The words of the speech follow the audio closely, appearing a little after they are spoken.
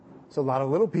It's a lot of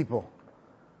little people.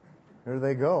 There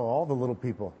they go, all the little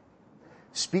people.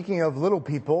 Speaking of little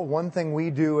people, one thing we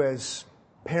do as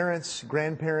parents,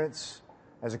 grandparents,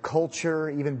 as a culture,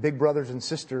 even big brothers and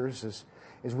sisters,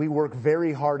 is we work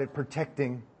very hard at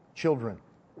protecting children.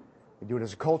 We do it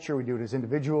as a culture, we do it as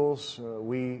individuals.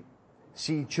 We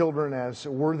see children as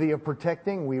worthy of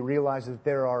protecting. We realize that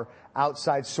there are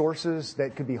outside sources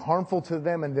that could be harmful to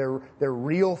them, and they're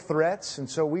real threats, and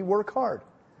so we work hard.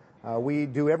 We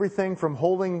do everything from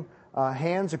holding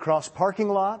hands across parking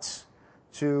lots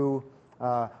to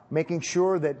making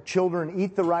sure that children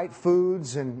eat the right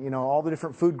foods and, all the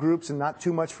different food groups and not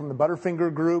too much from the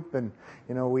Butterfinger group. And,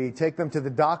 we take them to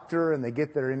the doctor and they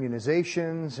get their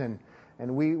immunizations,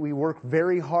 and we work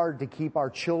very hard to keep our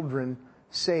children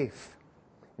safe.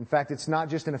 In fact, it's not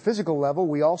just in a physical level.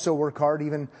 We also work hard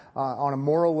even on a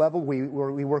moral level. We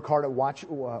work hard at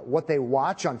what they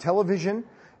watch on television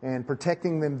and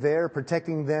protecting them there,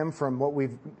 protecting them from what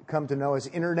we've come to know as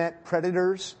internet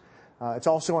predators. It's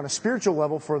also on a spiritual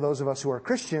level for those of us who are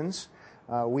Christians.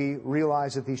 We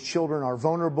realize that these children are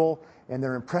vulnerable and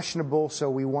they're impressionable, so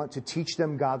we want to teach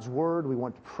them God's Word. We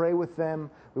want to pray with them.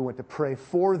 We want to pray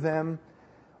for them.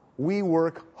 We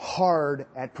work hard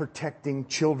at protecting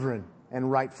children,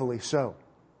 and rightfully so.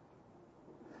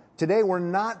 Today we're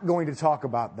not going to talk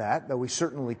about that, though we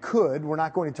certainly could. We're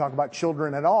not going to talk about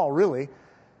children at all, really.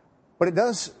 But it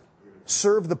does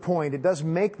serve the point, it does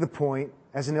make the point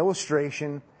as an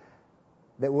illustration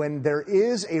that when there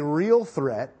is a real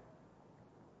threat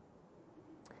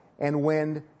and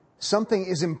when something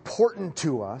is important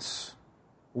to us,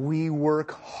 we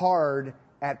work hard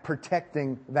at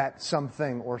protecting that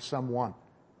something or someone.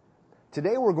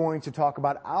 Today we're going to talk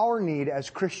about our need as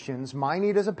Christians, my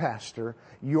need as a pastor,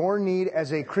 your need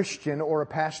as a Christian or a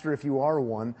pastor if you are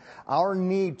one, our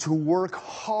need to work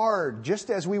hard, just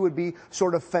as we would be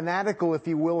sort of fanatical, if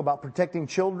you will, about protecting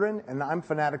children, and I'm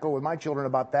fanatical with my children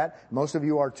about that. Most of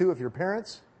you are too if you're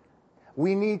parents.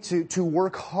 We need to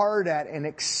work hard at and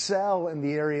excel in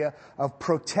the area of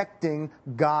protecting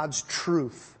God's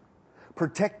truth,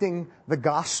 protecting the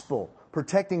gospel,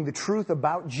 protecting the truth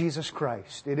about Jesus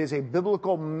Christ. It is a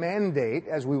biblical mandate,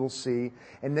 as we will see,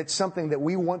 and it's something that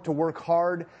we want to work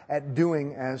hard at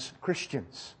doing as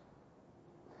Christians.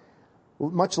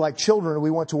 Much like children, we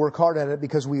want to work hard at it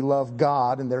because we love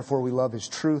God and therefore we love His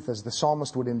truth, as the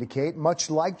psalmist would indicate. Much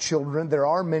like children, there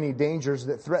are many dangers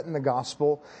that threaten the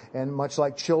gospel, and much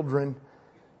like children,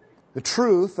 the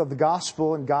truth of the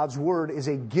gospel and God's Word is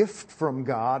a gift from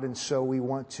God, and so we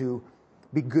want to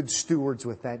be good stewards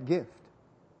with that gift.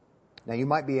 Now, you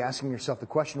might be asking yourself the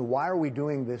question, why are we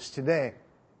doing this today?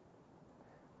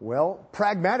 Well,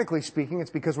 pragmatically speaking,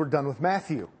 it's because we're done with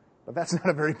Matthew. But that's not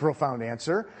a very profound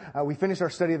answer. We finished our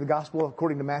study of the gospel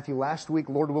according to Matthew last week.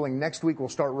 Lord willing, next week we'll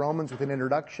start Romans with an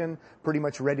introduction. Pretty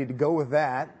much ready to go with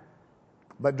that.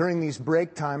 But during these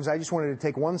break times, I just wanted to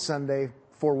take one Sunday,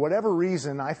 for whatever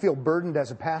reason, I feel burdened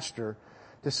as a pastor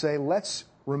to say, let's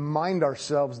remind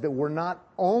ourselves that we're not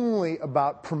only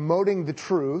about promoting the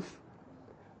truth,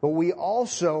 but we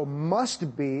also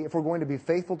must be, if we're going to be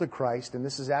faithful to Christ, and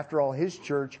this is after all His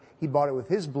church, He bought it with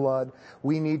His blood,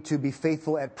 we need to be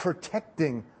faithful at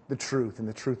protecting the truth and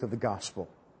the truth of the gospel.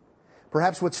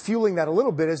 Perhaps what's fueling that a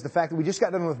little bit is the fact that we just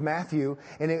got done with Matthew,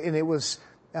 and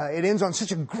it ends on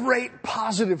such a great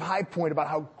positive high point about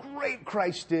how great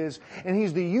Christ is, and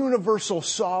He's the universal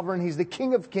sovereign, He's the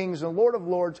King of Kings and Lord of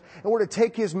Lords, and we're to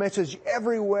take His message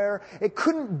everywhere. It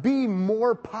couldn't be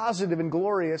more positive and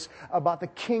glorious about the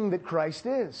King that Christ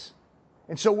is.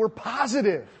 And so we're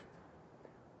positive.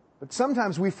 But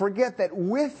sometimes we forget that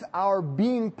with our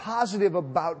being positive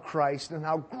about Christ and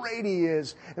how great He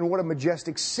is and what a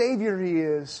majestic Savior He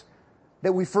is,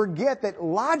 that we forget that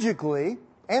logically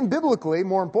and biblically,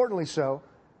 more importantly so,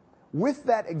 with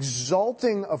that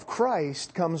exalting of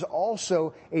Christ comes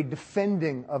also a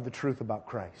defending of the truth about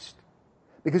Christ.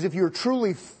 Because if you're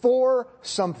truly for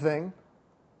something,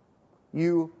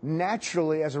 you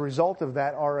naturally, as a result of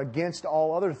that, are against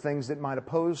all other things that might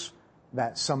oppose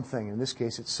that something. In this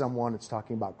case, it's someone. It's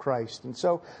talking about Christ. And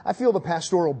so I feel the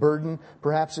pastoral burden.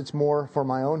 Perhaps it's more for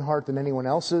my own heart than anyone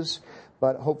else's,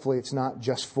 but hopefully it's not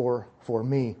just for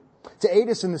me. To aid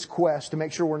us in this quest, to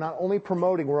make sure we're not only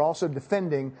promoting, we're also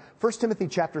defending, 1 Timothy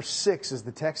chapter 6 is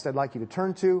the text I'd like you to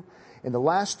turn to. And the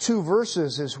last two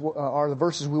verses are the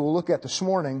verses we will look at this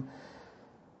morning.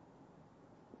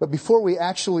 But before we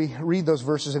actually read those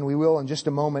verses, and we will in just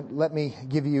a moment, let me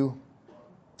give you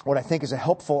what I think is a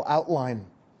helpful outline.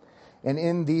 And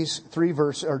in these two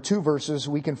verses,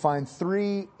 we can find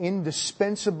three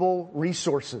indispensable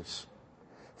resources.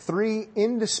 Three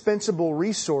indispensable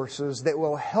resources that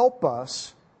will help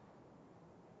us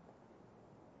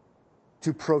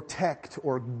to protect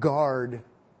or guard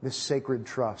this sacred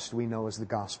trust we know as the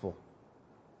gospel.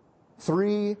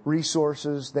 3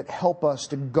 resources that help us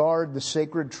to guard the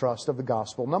sacred trust of the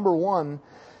gospel. Number one,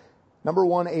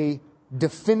 a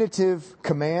definitive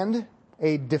command.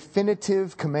 A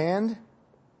definitive command.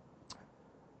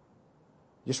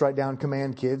 Just write down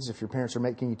command, kids. If your parents are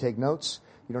making you take notes,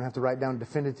 you don't have to write down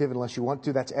definitive unless you want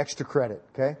to. That's extra credit,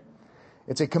 okay?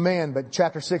 It's a command, but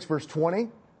chapter 6, verse 20.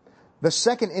 The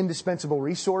second indispensable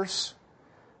resource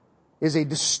is a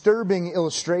disturbing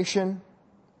illustration.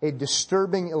 A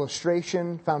disturbing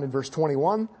illustration found in verse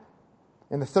 21.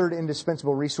 And the third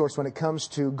indispensable resource when it comes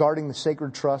to guarding the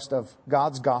sacred trust of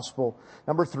God's gospel.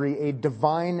 Number 3, a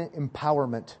divine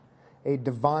empowerment. A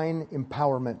divine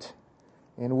empowerment.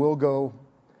 And we'll go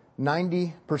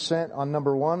 90% on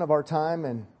number 1 of our time,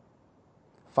 and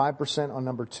 5% on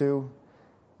number 2,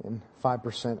 and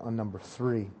 5% on number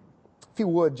 3. If you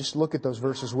would, just look at those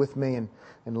verses with me and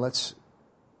let's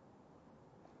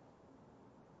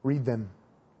read them.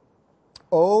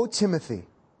 O Timothy,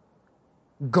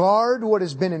 guard what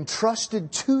has been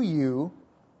entrusted to you,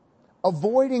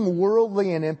 avoiding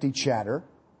worldly and empty chatter,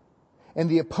 and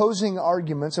the opposing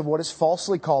arguments of what is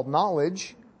falsely called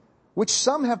knowledge, which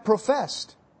some have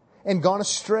professed and gone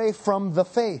astray from the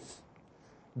faith.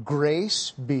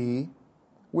 Grace be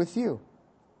with you.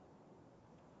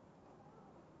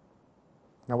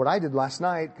 Now, what I did last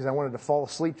night, because I wanted to fall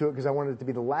asleep to it, because I wanted it to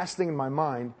be the last thing in my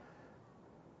mind,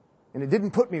 and it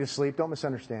didn't put me to sleep, don't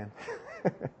misunderstand.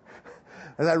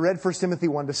 As I read 1 Timothy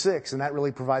 1-6, and that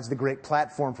really provides the great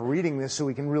platform for reading this so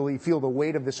we can really feel the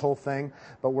weight of this whole thing.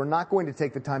 But we're not going to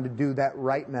take the time to do that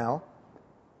right now.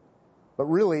 But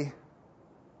really,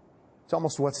 it's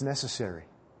almost what's necessary.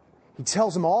 He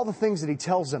tells them all the things that he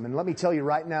tells them. And let me tell you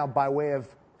right now, by way of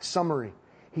summary,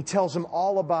 he tells them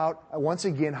all about, once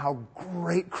again, how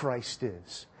great Christ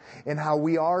is. And how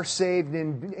we are saved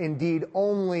indeed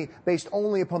based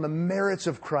only upon the merits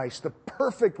of Christ, the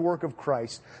perfect work of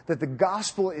Christ, that the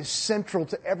gospel is central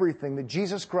to everything, that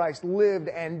Jesus Christ lived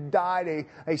and died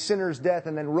a sinner's death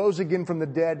and then rose again from the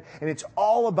dead, and it's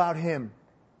all about Him,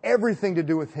 everything to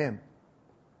do with Him.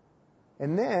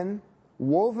 And then,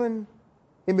 woven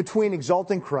in between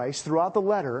exalting Christ throughout the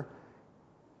letter,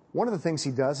 one of the things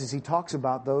he does is he talks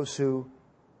about those who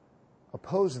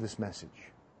oppose this message.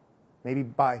 Maybe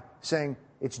by saying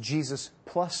it's Jesus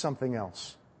plus something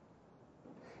else.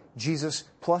 Jesus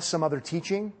plus some other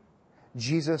teaching.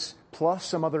 Jesus plus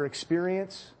some other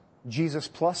experience. Jesus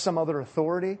plus some other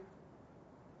authority.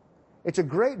 It's a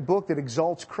great book that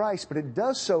exalts Christ, but it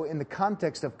does so in the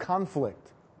context of conflict.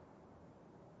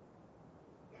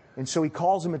 And so he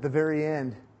calls them at the very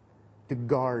end to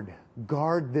guard.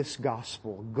 Guard this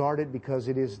gospel. Guard it because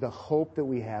it is the hope that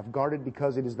we have. Guard it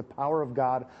because it is the power of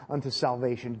God unto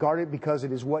salvation. Guard it because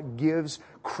it is what gives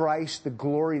Christ the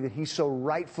glory that He so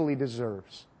rightfully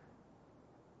deserves.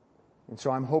 And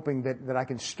so I'm hoping that I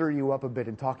can stir you up a bit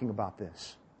in talking about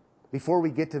this. Before we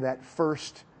get to that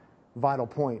first vital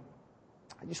point,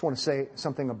 I just want to say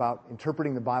something about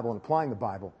interpreting the Bible and applying the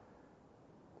Bible.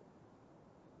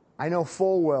 I know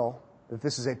full well that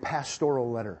this is a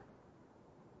pastoral letter.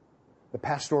 The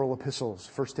pastoral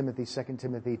epistles, 1 Timothy, 2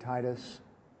 Timothy, Titus.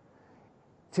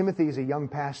 Timothy is a young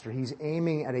pastor. He's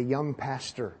aiming at a young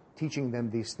pastor, teaching them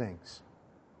these things.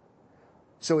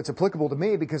 So it's applicable to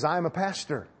me because I'm a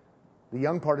pastor. The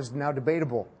young part is now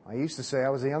debatable. I used to say I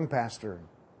was a young pastor.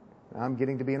 I'm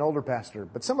getting to be an older pastor.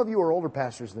 But some of you are older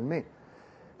pastors than me.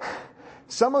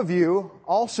 Some of you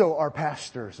also are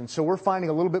pastors, and so we're finding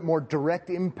a little bit more direct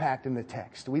impact in the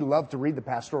text. We love to read the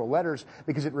pastoral letters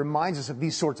because it reminds us of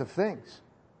these sorts of things.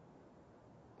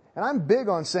 And I'm big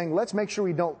on saying, let's make sure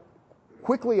we don't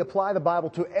quickly apply the Bible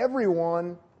to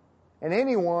everyone and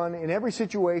anyone in every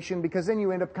situation, because then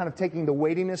you end up kind of taking the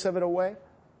weightiness of it away.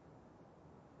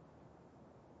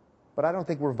 But I don't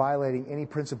think we're violating any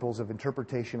principles of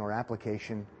interpretation or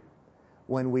application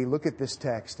when we look at this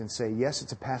text and say, yes,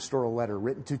 it's a pastoral letter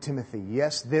written to Timothy.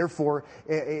 Yes, therefore,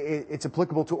 it's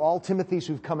applicable to all Timothys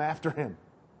who've come after him.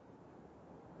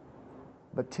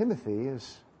 But Timothy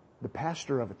is the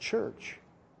pastor of a church.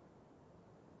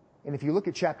 And if you look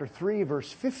at chapter 3,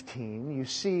 verse 15, you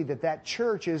see that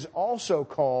church is also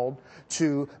called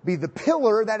to be the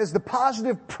pillar, that is the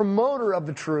positive promoter of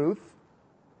the truth,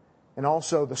 and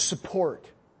also the support,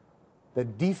 the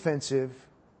defensive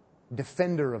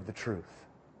defender of the truth.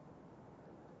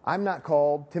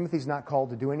 Timothy's not called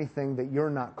to do anything that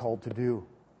you're not called to do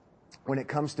when it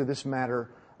comes to this matter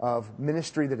of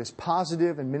ministry that is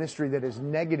positive and ministry that is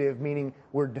negative, meaning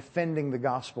we're defending the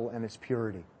gospel and its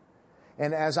purity.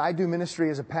 And as I do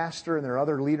ministry as a pastor, and there are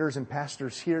other leaders and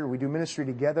pastors here, we do ministry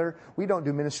together. We don't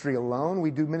do ministry alone. We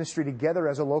do ministry together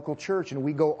as a local church, and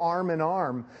we go arm in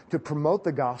arm to promote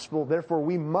the gospel. Therefore,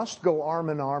 we must go arm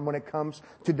in arm when it comes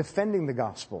to defending the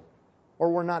gospel.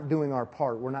 Or we're not doing our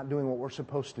part. We're not doing what we're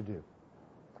supposed to do.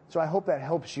 So I hope that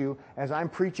helps you. As I'm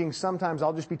preaching, sometimes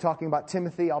I'll just be talking about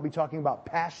Timothy. I'll be talking about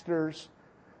pastors.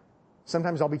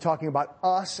 Sometimes I'll be talking about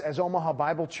us as Omaha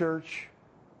Bible Church.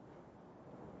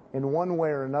 In one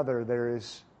way or another, there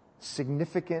is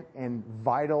significant and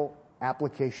vital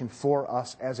application for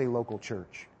us as a local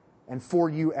church, and for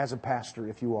you as a pastor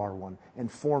if you are one,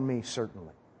 and for me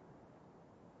certainly.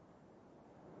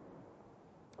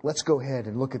 Let's go ahead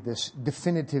and look at this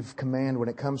definitive command when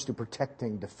it comes to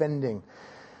protecting, defending.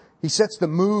 He sets the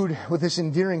mood with this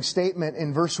endearing statement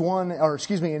in verse 20,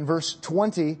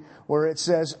 where it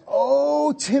says,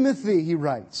 "Oh, Timothy," he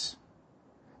writes.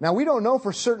 Now, we don't know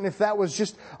for certain if that was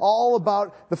just all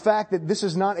about the fact that this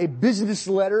is not a business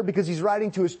letter, because he's writing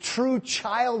to his true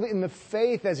child in the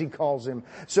faith, as he calls him.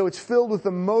 So it's filled with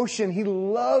emotion. He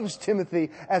loves Timothy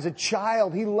as a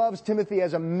child. He loves Timothy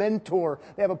as a mentor.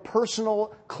 They have a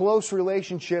personal, close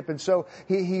relationship. And so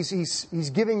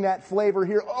he's giving that flavor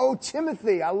here. "Oh,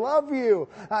 Timothy, I love you,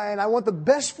 and I want the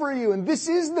best for you. And this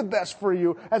is the best for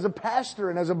you as a pastor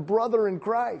and as a brother in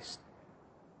Christ."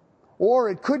 Or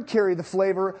it could carry the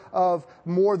flavor of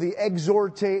more the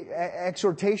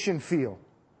exhortation feel.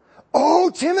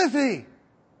 "Oh, Timothy,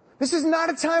 this is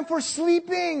not a time for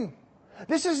sleeping.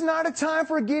 This is not a time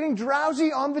for getting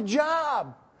drowsy on the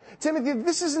job. Timothy,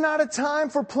 this is not a time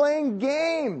for playing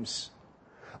games.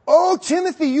 Oh,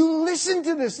 Timothy, you listen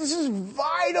to this. This is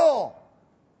vital."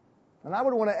 And I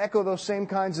would want to echo those same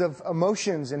kinds of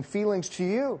emotions and feelings to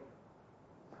you.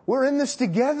 We're in this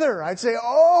together. I'd say,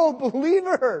 oh,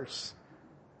 believers,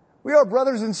 we are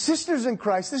brothers and sisters in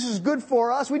Christ. This is good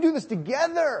for us. We do this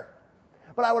together.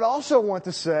 But I would also want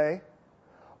to say,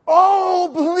 oh,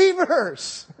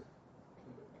 believers,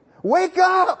 wake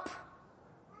up.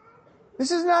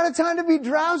 This is not a time to be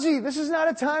drowsy. This is not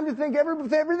a time to think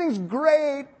everything's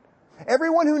great.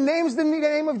 Everyone who names the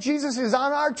name of Jesus is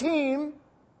on our team.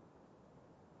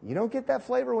 You don't get that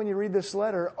flavor when you read this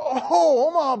letter. Oh,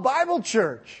 Omaha Bible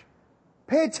Church,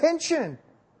 pay attention.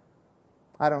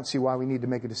 I don't see why we need to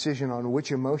make a decision on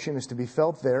which emotion is to be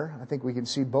felt there. I think we can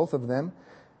see both of them.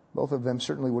 Both of them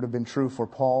certainly would have been true for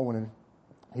Paul when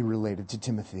he related to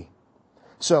Timothy.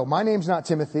 So, my name's not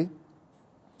Timothy.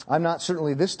 I'm not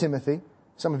certainly this Timothy.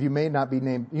 Some of you may not be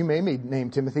named, you may be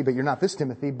named Timothy, but you're not this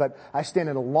Timothy. But I stand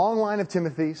in a long line of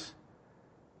Timothys.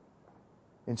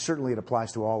 And certainly it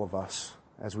applies to all of us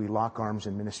as we lock arms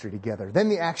in ministry together. Then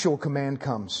the actual command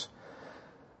comes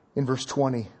in verse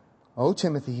 20. Oh,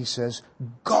 Timothy, he says,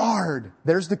 guard.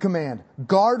 There's the command.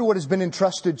 Guard what has been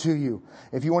entrusted to you.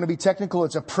 If you want to be technical,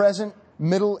 it's a present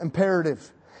middle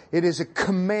imperative. It is a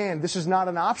command. This is not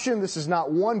an option. This is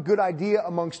not one good idea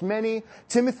amongst many.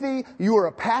 Timothy, you are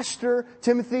a pastor.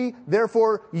 Timothy,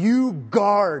 therefore, you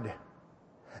guard.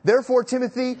 Therefore,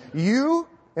 Timothy, you,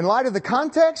 in light of the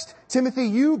context, Timothy,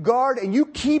 you guard and you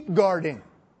keep guarding.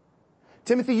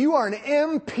 Timothy, you are an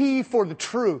MP for the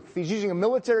truth. He's using a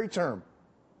military term.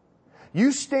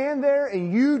 You stand there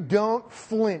and you don't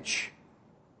flinch.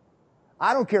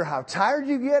 I don't care how tired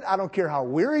you get. I don't care how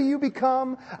weary you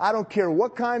become. I don't care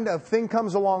what kind of thing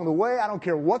comes along the way. I don't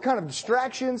care what kind of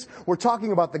distractions. We're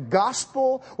talking about the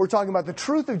gospel. We're talking about the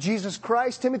truth of Jesus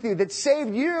Christ, Timothy, that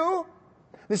saved you,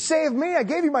 that saved me. I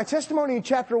gave you my testimony in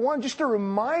chapter 1 just to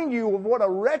remind you of what a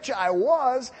wretch I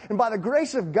was. And by the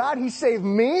grace of God, He saved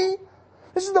me.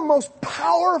 This is the most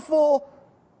powerful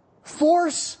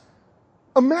force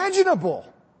imaginable.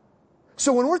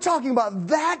 So when we're talking about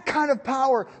that kind of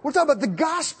power, we're talking about the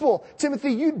gospel.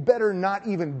 Timothy, you'd better not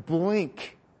even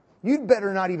blink. You'd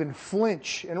better not even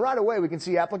flinch. And right away we can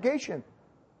see application.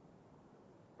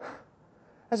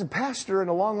 As a pastor in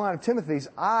a long line of Timothys,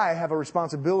 I have a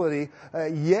responsibility,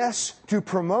 yes, to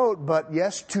promote, but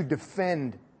yes, to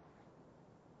defend.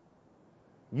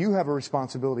 You have a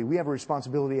responsibility. We have a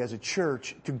responsibility as a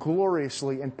church to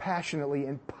gloriously and passionately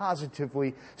and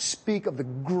positively speak of the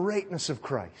greatness of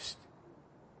Christ.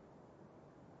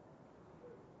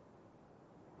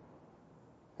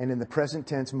 And in the present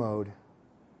tense mode,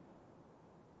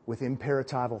 with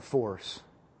imperatival force,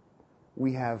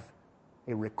 we have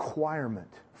a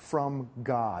requirement from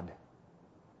God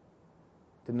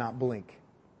to not blink,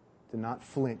 to not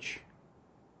flinch.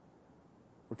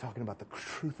 We're talking about the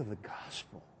truth of the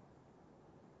gospel.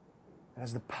 It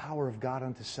has the power of God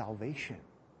unto salvation.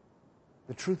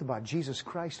 The truth about Jesus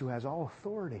Christ who has all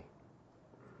authority.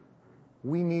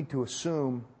 We need to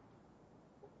assume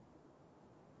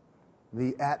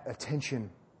the at-attention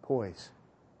poise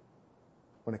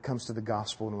when it comes to the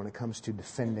gospel and when it comes to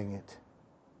defending it.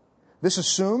 This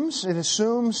assumes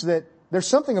that there's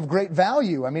something of great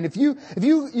value. I mean, if you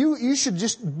should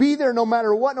just be there no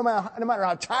matter what, no matter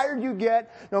how tired you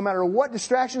get, no matter what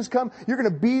distractions come, you're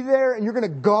going to be there and you're going to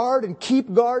guard and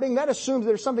keep guarding. That assumes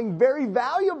there's something very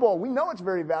valuable. We know it's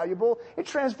very valuable. It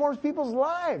transforms people's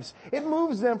lives. It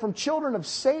moves them from children of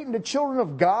Satan to children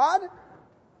of God.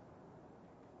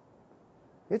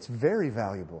 It's very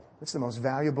valuable. It's the most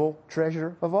valuable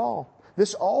treasure of all.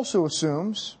 This also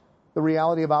assumes the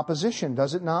reality of opposition,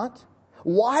 does it not?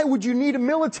 Why would you need a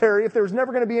military if there's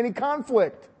never going to be any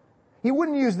conflict? He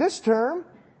wouldn't use this term.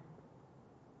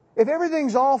 If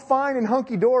everything's all fine and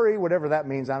hunky-dory, whatever that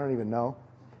means, I don't even know.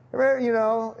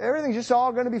 Everything's just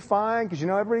all going to be fine because,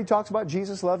 everybody talks about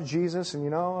Jesus loves Jesus and,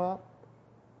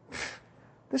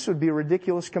 this would be a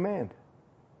ridiculous command.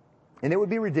 And it would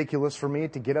be ridiculous for me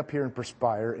to get up here and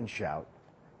perspire and shout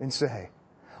and say,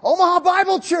 Omaha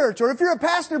Bible Church, or if you're a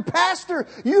pastor,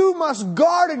 you must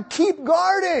guard and keep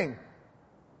guarding.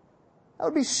 That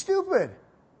would be stupid.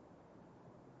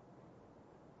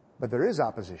 But there is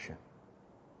opposition.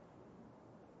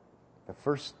 The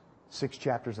first 6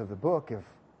 chapters of the book have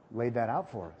laid that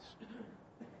out for us.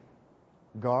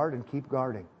 Guard and keep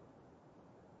guarding.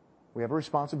 We have a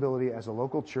responsibility as a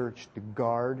local church to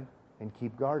guard and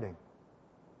keep guarding,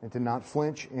 and to not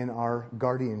flinch in our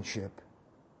guardianship.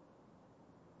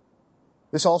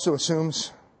 This also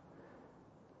assumes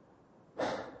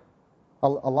a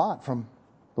lot from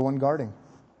the one guarding.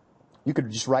 You could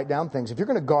just write down things. If you're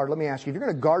going to guard, let me ask you, if you're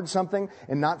going to guard something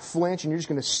and not flinch and you're just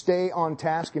going to stay on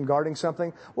task in guarding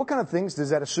something, what kind of things does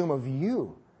that assume of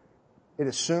you? It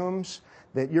assumes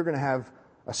that you're going to have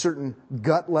a certain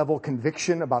gut level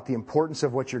conviction about the importance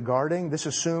of what you're guarding. This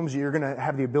assumes you're going to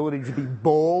have the ability to be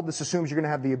bold. This assumes you're going to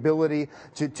have the ability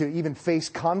to even face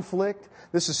conflict.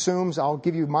 This assumes, I'll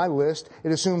give you my list,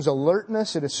 it assumes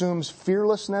alertness, it assumes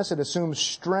fearlessness, it assumes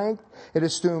strength, it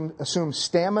assumes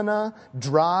stamina,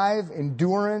 drive,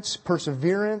 endurance,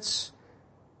 perseverance.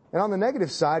 And on the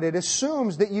negative side, it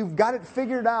assumes that you've got it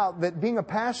figured out, that being a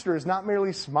pastor is not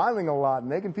merely smiling a lot and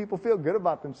making people feel good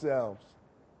about themselves.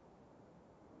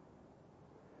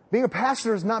 Being a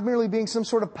pastor is not merely being some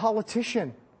sort of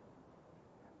politician.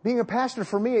 Being a pastor,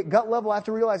 for me, at gut level, I have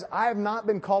to realize I have not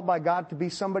been called by God to be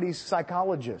somebody's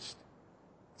psychologist.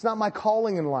 It's not my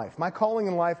calling in life. My calling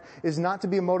in life is not to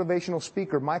be a motivational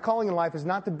speaker. My calling in life is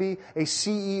not to be a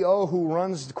CEO who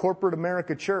runs corporate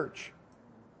America church.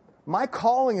 My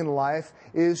calling in life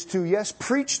is to, yes,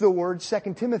 preach the word,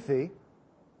 2 Timothy,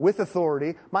 with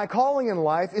authority. My calling in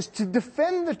life is to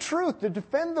defend the truth, to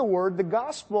defend the word, the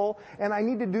gospel, and I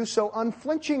need to do so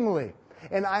unflinchingly.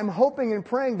 And I'm hoping and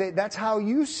praying that that's how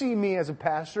you see me as a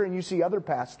pastor and you see other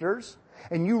pastors,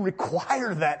 and you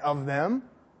require that of them.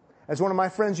 As one of my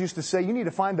friends used to say, you need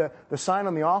to find the sign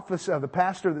on the office of the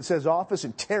pastor that says office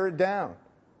and tear it down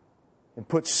and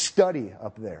put study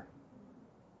up there.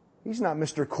 He's not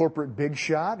Mr. Corporate Big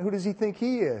Shot. Who does he think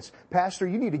he is? Pastor,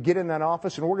 you need to get in that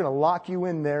office and we're going to lock you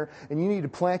in there, and you need to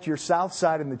plant your south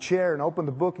side in the chair and open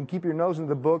the book and keep your nose in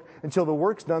the book until the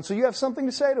work's done so you have something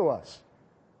to say to us.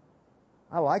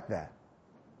 I like that.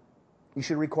 You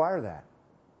should require that.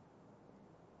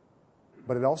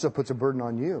 But it also puts a burden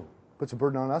on you. Puts a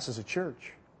burden on us as a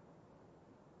church.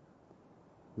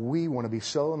 We want to be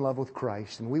so in love with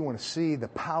Christ, and we want to see the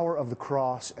power of the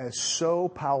cross as so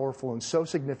powerful and so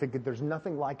significant. There's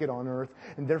nothing like it on earth,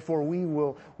 and therefore we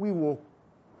will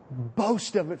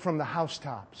boast of it from the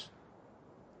housetops.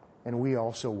 And we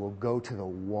also will go to the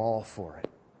wall for it,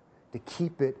 to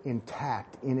keep it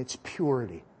intact in its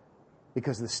purity,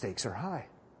 because the stakes are high.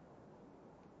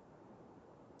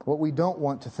 What we don't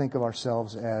want to think of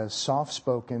ourselves as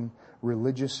soft-spoken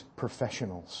religious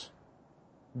professionals.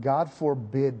 God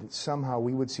forbid that somehow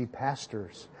we would see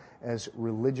pastors as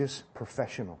religious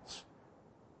professionals.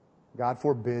 God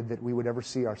forbid that we would ever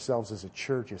see ourselves as a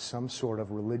church as some sort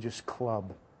of religious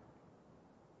club.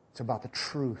 It's about the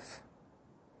truth.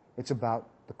 It's about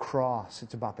the cross.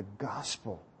 It's about the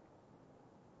gospel.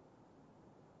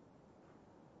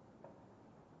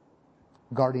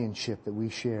 Guardianship that we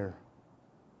share.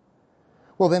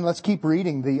 Well, then let's keep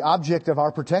reading the object of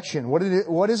our protection. What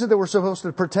is it that we're supposed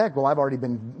to protect? Well, I've already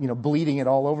been, bleeding it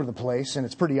all over the place, and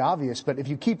it's pretty obvious. But if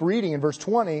you keep reading in verse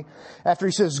 20, after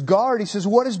he says guard, he says,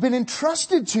 what has been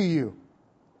entrusted to you?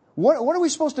 What are we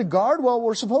supposed to guard? Well,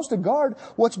 we're supposed to guard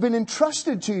what's been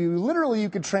entrusted to you. Literally, you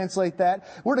could translate that.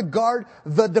 We're to guard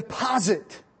the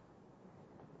deposit.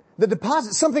 The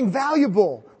deposit, something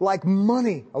valuable like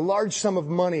money, a large sum of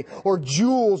money, or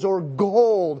jewels or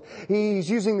gold. He's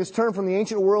using this term from the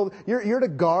ancient world. You're to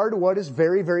guard what is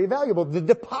very, very valuable. The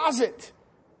deposit.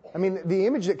 I mean, the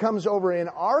image that comes over in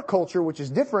our culture, which is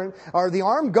different, are the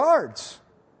armed guards.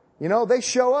 You know, they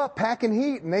show up packing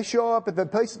heat, and they show up at the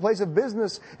place of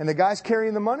business, and the guy's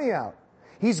carrying the money out.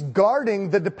 He's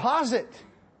guarding the deposit.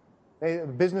 The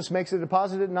business makes a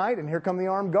deposit at night, and here come the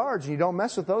armed guards, and you don't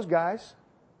mess with those guys.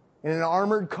 In an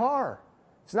armored car.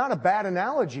 It's not a bad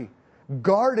analogy.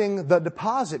 Guarding the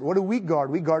deposit. What do we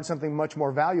guard? We guard something much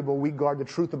more valuable. We guard the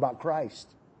truth about Christ.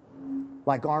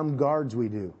 Like armed guards we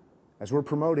do. As we're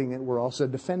promoting it, we're also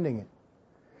defending it.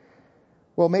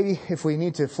 Well, maybe if we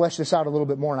need to flesh this out a little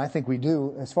bit more, and I think we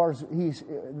do, as far as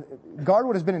guard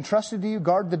what has been entrusted to you,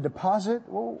 guard the deposit.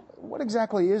 Well, what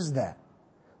exactly is that?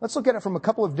 Let's look at it from a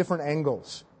couple of different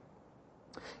angles.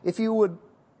 If you would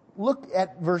look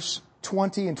at verse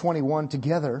 20 and 21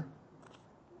 together,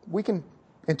 we can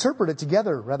interpret it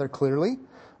together rather clearly.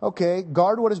 Okay,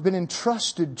 guard what has been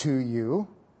entrusted to you.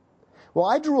 Well,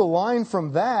 I drew a line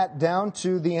from that down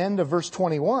to the end of verse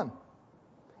 21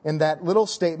 in that little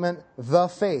statement, the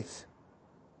faith.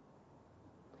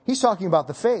 He's talking about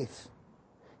the faith.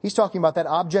 He's talking about that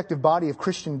objective body of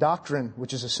Christian doctrine,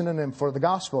 which is a synonym for the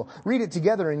gospel. Read it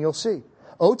together and you'll see.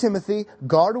 O Timothy,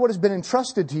 guard what has been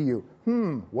entrusted to you.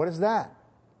 What is that?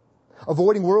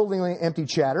 Avoiding worldly empty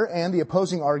chatter and the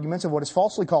opposing arguments of what is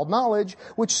falsely called knowledge,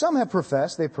 which some have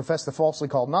professed. They've professed the falsely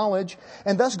called knowledge,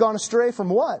 and thus gone astray from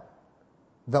what?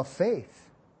 The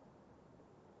faith.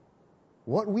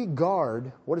 What we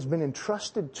guard, what has been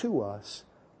entrusted to us,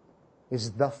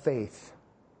 is the faith.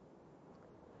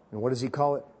 And what does he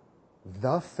call it?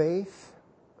 The faith.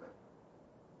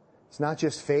 It's not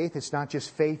just faith. It's not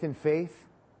just faith in faith.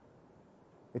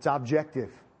 It's objective.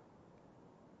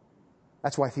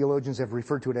 That's why theologians have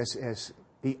referred to it as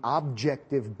the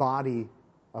objective body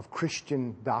of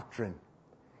Christian doctrine.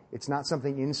 It's not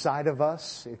something inside of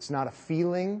us. It's not a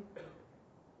feeling,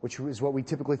 which is what we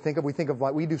typically think of. We think of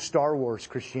like we do Star Wars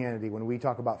Christianity when we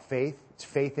talk about faith. It's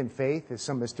faith in faith. It's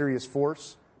some mysterious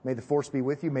force. May the force be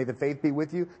with you. May the faith be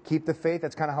with you. Keep the faith.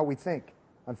 That's kind of how we think,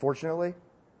 unfortunately.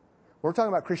 When we're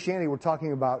talking about Christianity, we're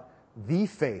talking about the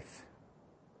faith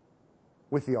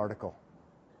with the article.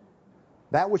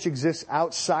 That which exists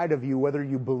outside of you, whether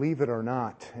you believe it or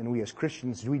not. And we as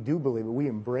Christians, we do believe it. We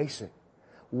embrace it.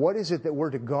 What is it that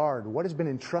we're to guard? What has been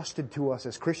entrusted to us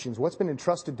as Christians? What's been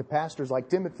entrusted to pastors like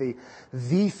Timothy?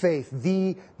 The faith,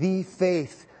 the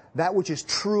faith, that which is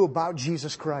true about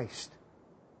Jesus Christ.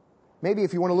 Maybe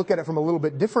if you want to look at it from a little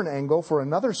bit different angle for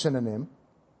another synonym,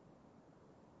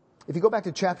 if you go back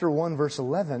to chapter 1, verse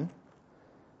 11,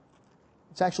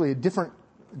 it's actually a different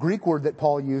Greek word that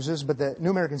Paul uses, but the New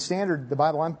American Standard, the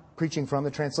Bible I'm preaching from,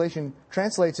 the translation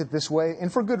translates it this way,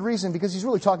 and for good reason, because he's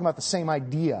really talking about the same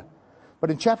idea.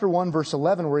 But in chapter 1, verse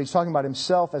 11, where he's talking about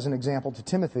himself as an example to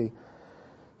Timothy,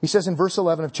 he says in verse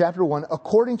 11 of chapter 1,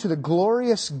 according to the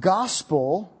glorious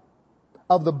gospel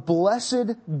of the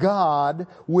blessed God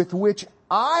with which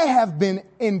I have been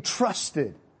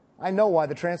entrusted. I know why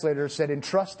the translator said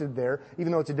entrusted there,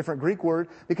 even though it's a different Greek word,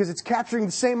 because it's capturing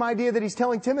the same idea that he's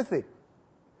telling Timothy.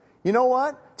 You know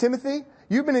what, Timothy?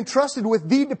 You've been entrusted with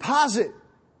the deposit.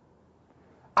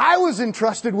 I was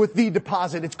entrusted with the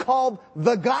deposit. It's called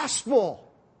the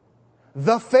gospel.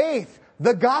 The faith.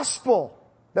 The gospel.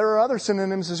 There are other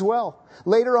synonyms as well.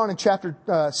 Later on in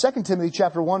 2 Timothy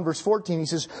chapter 1 verse 14, he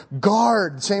says,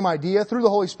 guard, same idea, through the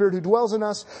Holy Spirit who dwells in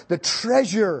us, the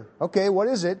treasure. Okay, what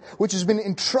is it? Which has been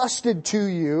entrusted to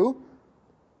you.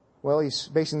 Well, he's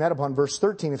basing that upon verse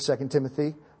 13 of 2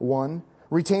 Timothy 1.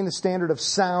 Retain the standard of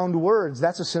sound words.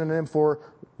 That's a synonym for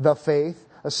the faith,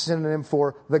 a synonym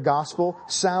for the gospel.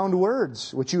 Sound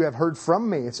words, which you have heard from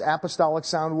me. It's apostolic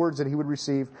sound words that he would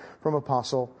receive from an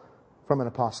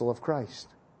apostle of Christ.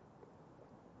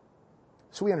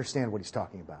 So we understand what he's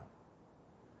talking about.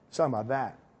 He's talking about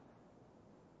that.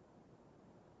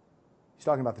 He's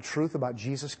talking about the truth about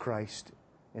Jesus Christ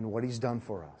and what he's done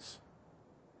for us.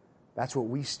 That's what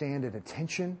we stand at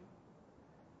attention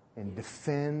and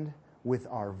defend with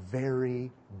our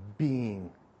very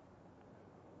being.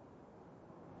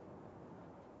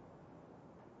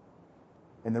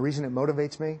 And the reason it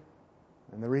motivates me,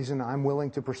 and the reason I'm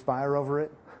willing to perspire over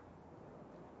it,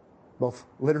 both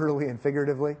literally and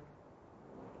figuratively,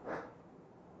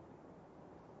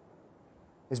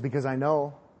 is because I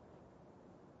know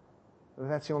that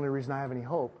that's the only reason I have any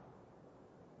hope.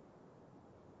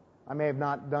 I may have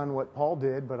not done what Paul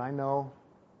did, but I know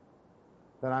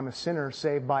that I'm a sinner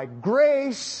saved by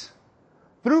grace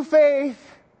through faith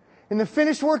in the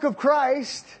finished work of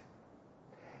Christ.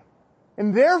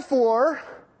 And therefore,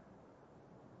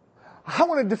 I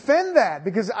want to defend that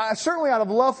because certainly out of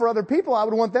love for other people, I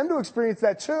would want them to experience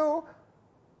that too.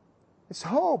 It's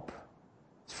hope.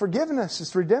 It's forgiveness.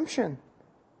 It's redemption.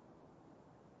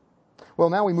 Well,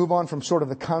 now we move on from sort of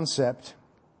the concept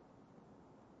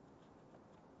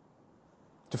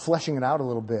to fleshing it out a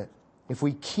little bit. If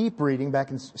we keep reading back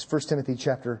in 1 Timothy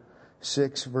chapter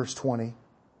 6, verse 20,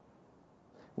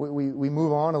 we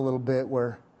move on a little bit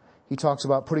where he talks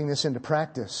about putting this into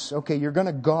practice. Okay, you're going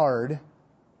to guard,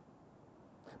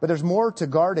 but there's more to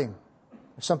guarding.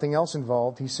 There's something else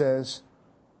involved. He says,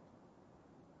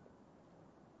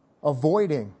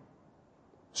 avoiding.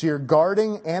 So you're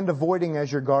guarding and avoiding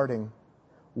as you're guarding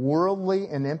worldly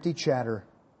and empty chatter.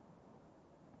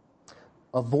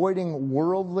 Avoiding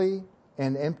worldly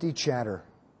and empty chatter.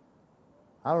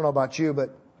 I don't know about you,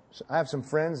 but I have some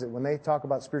friends that when they talk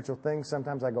about spiritual things,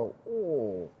 sometimes I go,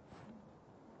 oh,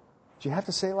 do you have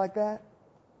to say it like that?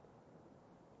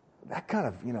 That kind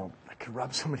of, that could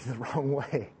rub somebody the wrong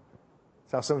way.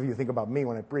 That's how some of you think about me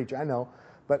when I preach. I know,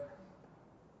 but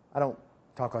I don't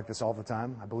talk like this all the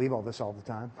time. I believe all this all the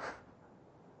time.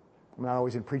 I'm not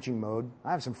always in preaching mode.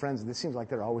 I have some friends that it seems like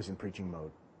they're always in preaching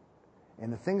mode.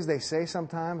 And the things they say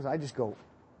sometimes, I just go,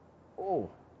 oh.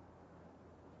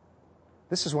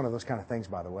 This is one of those kind of things,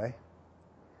 by the way.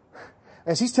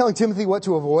 As he's telling Timothy what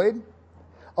to avoid,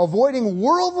 avoiding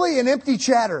worldly and empty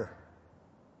chatter.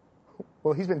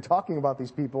 Well, he's been talking about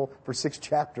these people for 6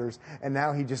 chapters, and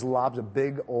now he just lobs a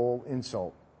big old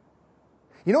insult.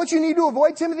 You know what you need to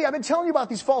avoid, Timothy? I've been telling you about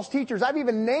these false teachers. I've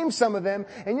even named some of them.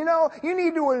 And you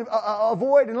need to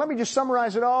avoid, and let me just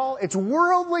summarize it all. It's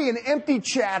worldly and empty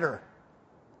chatter.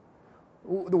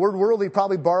 The word worldly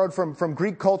probably borrowed from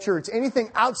Greek culture. It's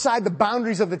anything outside the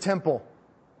boundaries of the temple.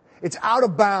 It's out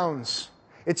of bounds.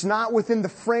 It's not within the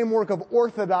framework of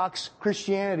Orthodox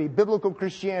Christianity, biblical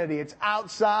Christianity. It's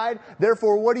outside.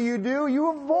 Therefore, what do? You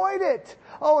avoid it.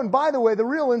 Oh, and by the way, the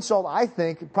real insult, I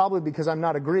think, probably because I'm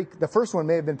not a Greek, the first one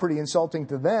may have been pretty insulting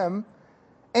to them.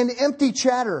 And empty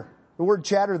chatter. The word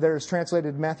chatter there is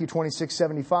translated in Matthew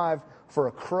 26:75 for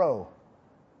a crow.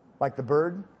 Like the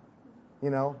bird.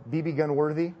 BB gun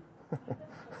worthy.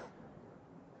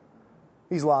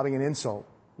 He's lobbing an insult.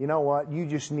 You know what? You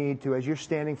just need to, as you're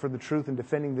standing for the truth and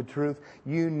defending the truth,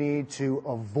 you need to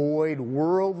avoid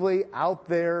worldly, out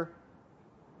there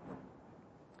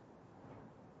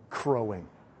crowing.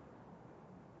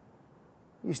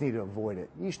 You just need to avoid it.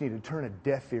 You just need to turn a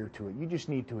deaf ear to it. You just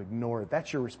need to ignore it.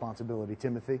 That's your responsibility,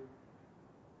 Timothy.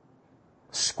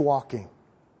 Squawking.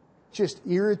 Just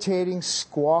irritating,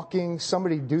 squawking.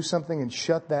 Somebody do something and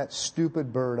shut that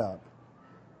stupid bird up.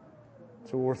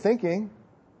 So we're thinking.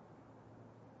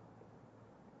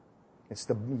 It's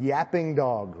the yapping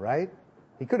dog, right?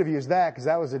 He could have used that because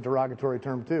that was a derogatory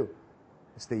term too.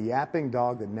 It's the yapping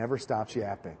dog that never stops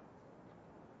yapping.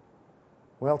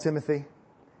 Well, Timothy,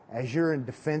 as you're in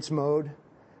defense mode,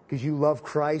 because you love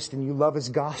Christ and you love His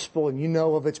gospel and you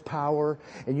know of its power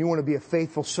and you want to be a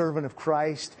faithful servant of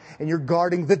Christ and you're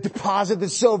guarding the deposit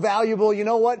that's so valuable, you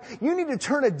know what? You need to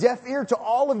turn a deaf ear to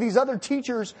all of these other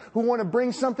teachers who want to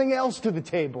bring something else to the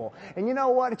table. And you know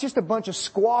what? It's just a bunch of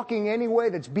squawking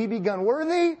anyway that's BB gun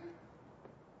worthy.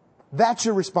 That's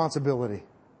your responsibility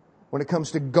when it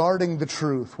comes to guarding the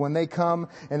truth. When they come,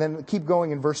 and then keep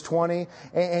going in verse 20,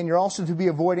 and you're also to be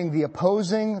avoiding the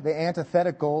opposing, the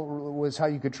antithetical was how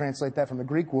you could translate that from the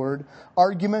Greek word,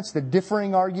 arguments, the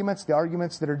differing arguments, the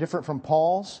arguments that are different from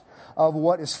Paul's, of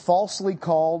what is falsely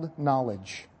called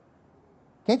knowledge.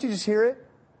 Can't you just hear it?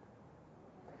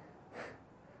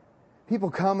 People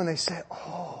come and they say,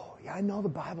 oh, yeah, I know the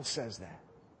Bible says that.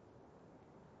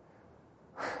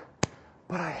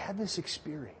 But I had this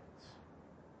experience.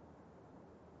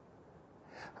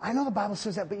 I know the Bible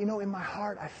says that, but in my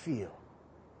heart I feel.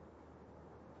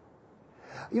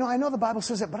 I know the Bible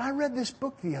says that, but I read this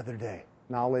book the other day.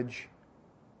 Knowledge.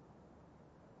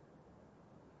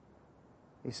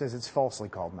 He says it's falsely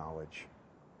called knowledge.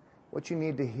 What you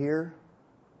need to hear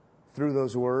through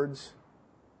those words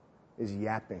is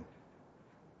yapping.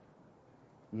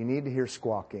 You need to hear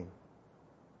squawking.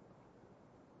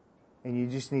 And you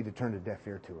just need to turn a deaf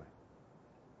ear to it.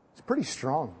 It's pretty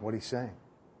strong what he's saying.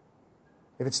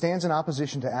 If it stands in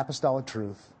opposition to apostolic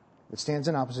truth, if it stands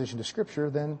in opposition to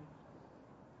Scripture, then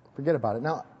forget about it.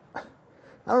 Now, I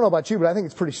don't know about you, but I think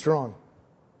it's pretty strong.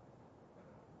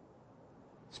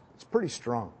 It's pretty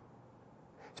strong.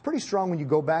 It's pretty strong when you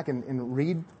go back and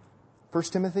read 1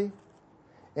 Timothy.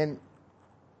 And,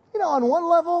 on one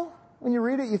level, when you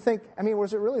read it, you think,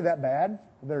 was it really that bad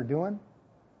what they're doing?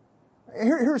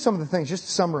 Here are some of the things, just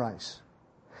to summarize.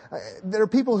 There are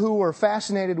people who are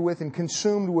fascinated with and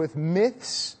consumed with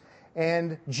myths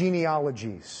and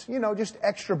genealogies. Just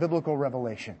extra biblical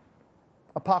revelation.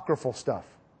 Apocryphal stuff.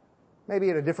 Maybe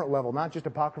at a different level, not just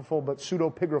apocryphal, but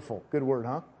pseudepigraphal. Good word,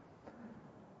 huh?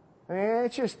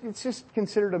 It's just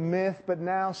considered a myth, but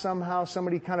now somehow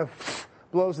somebody kind of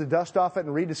blows the dust off it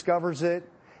and rediscovers it,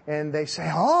 and they say,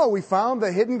 oh, we found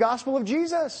the hidden gospel of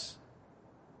Jesus.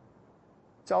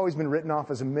 It's always been written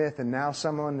off as a myth, and now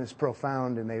someone is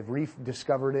profound, and they've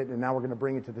rediscovered it, and now we're going to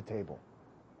bring it to the table.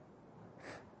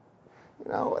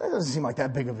 That doesn't seem like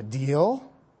that big of a deal.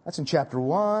 That's in chapter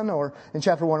 1, or in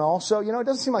chapter 1 also. It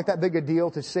doesn't seem like that big a deal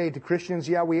to say to Christians,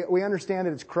 yeah, we understand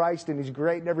that it's Christ and He's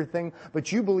great and everything,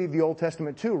 but you believe the Old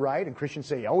Testament too, right? And Christians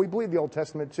say, oh, we believe the Old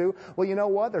Testament too. Well, you know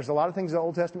what? There's a lot of things the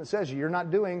Old Testament says you're not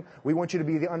doing. We want you to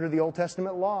be under the Old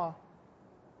Testament law.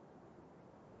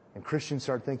 And Christians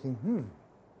start thinking,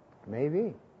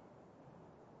 maybe.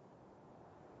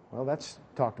 Well, that's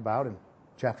talked about in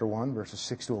chapter 1, verses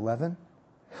 6 to 11.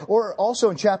 Or also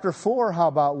in chapter 4, how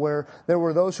about where there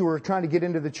were those who were trying to get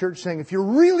into the church saying, if you're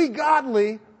really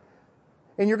godly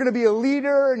and you're going to be a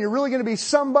leader and you're really going to be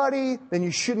somebody, then you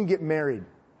shouldn't get married.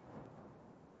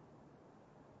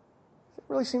 Does it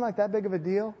really seem like that big of a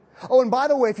deal? Oh, and by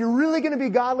the way, if you're really going to be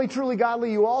godly, truly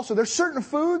godly, there's certain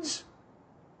foods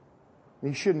that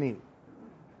you shouldn't eat.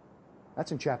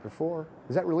 That's in chapter 4.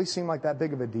 Does that really seem like that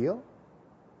big of a deal?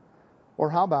 Or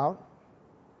how about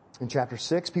in chapter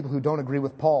 6, people who don't agree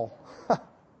with Paul?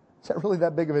 Is that really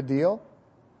that big of a deal?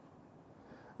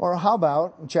 Or how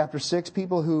about in chapter 6,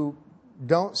 people who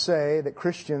don't say that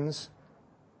Christians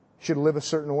should live a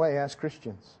certain way as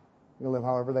Christians? You live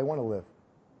however they want to live.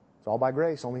 It's all by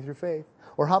grace, only through faith.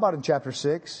 Or how about in chapter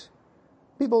 6,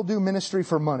 people do ministry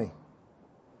for money?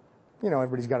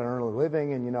 Everybody's got an early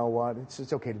living, and you know what?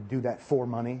 It's okay to do that for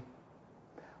money.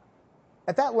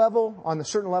 At that level, on a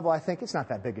certain level, I think it's not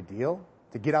that big a deal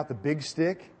to get out the big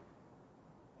stick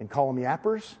and call them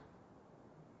yappers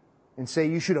and say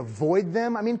you should avoid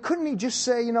them. Couldn't he just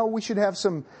say, we should have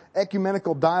some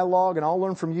ecumenical dialogue and I'll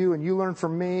learn from you and you learn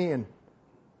from me? And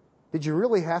did you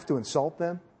really have to insult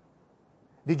them?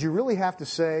 Did you really have to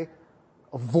say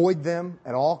avoid them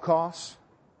at all costs?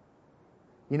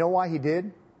 You know why he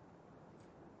did?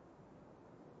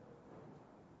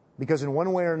 Because in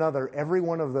one way or another, every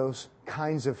one of those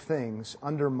kinds of things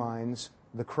undermines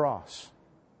the cross.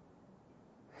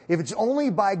 If it's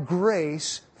only by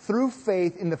grace, through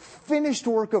faith in the finished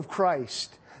work of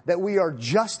Christ, that we are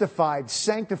justified,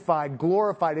 sanctified,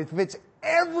 glorified, if it's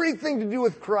everything to do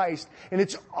with Christ, and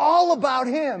it's all about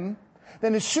Him,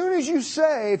 then as soon as you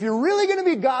say, if you're really going to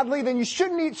be godly, then you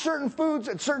shouldn't eat certain foods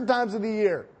at certain times of the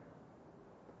year,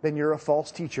 then you're a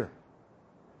false teacher,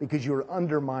 because you're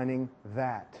undermining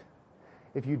that.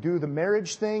 If you do the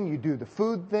marriage thing, you do the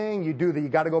food thing, you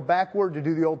got to go backward to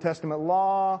do the Old Testament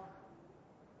law,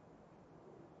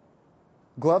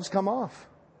 gloves come off.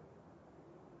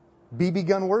 BB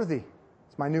gun worthy.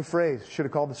 It's my new phrase. Should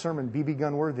have called the sermon BB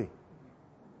gun worthy.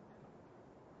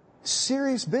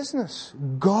 Serious business.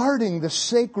 Guarding the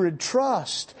sacred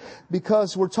trust,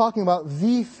 because we're talking about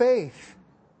the faith.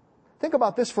 Think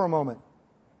about this for a moment.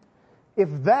 If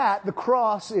the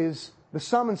cross is the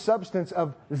sum and substance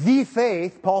of the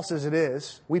faith, Paul says it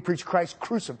is. We preach Christ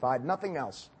crucified, nothing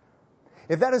else.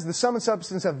 If that is the sum and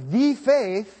substance of the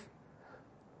faith,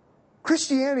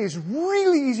 Christianity is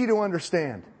really easy to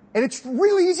understand. And it's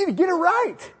really easy to get it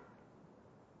right.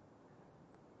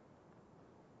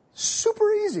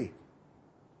 Super easy.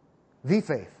 The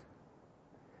faith.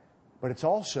 But it's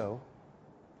also,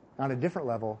 on a different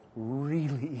level,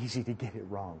 really easy to get it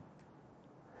wrong.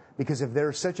 Because if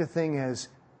there's such a thing as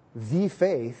the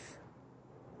faith,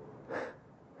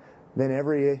 then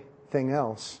everything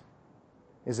else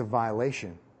is a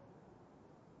violation.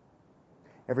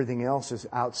 Everything else is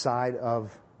outside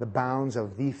of the bounds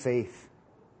of the faith.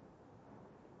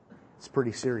 It's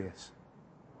pretty serious.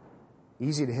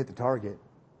 Easy to hit the target.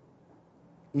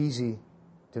 Easy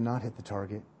to not hit the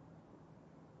target.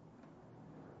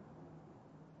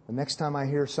 The next time I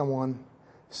hear someone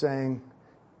saying,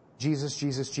 Jesus,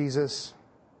 Jesus, Jesus,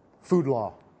 food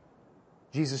law.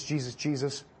 Jesus, Jesus,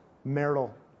 Jesus,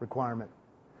 marital requirement.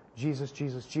 Jesus,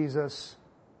 Jesus, Jesus,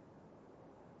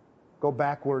 go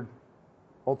backward,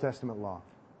 Old Testament law.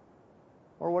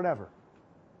 Or whatever.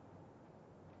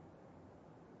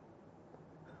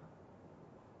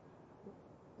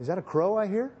 Is that a crow I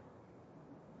hear?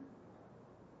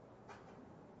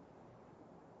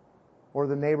 Or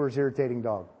the neighbor's irritating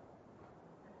dog?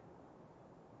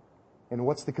 And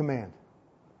what's the command?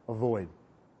 Avoid.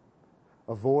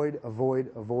 Avoid, avoid,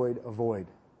 avoid, avoid.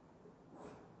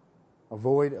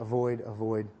 Avoid, avoid,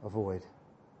 avoid, avoid.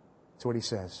 That's what he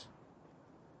says.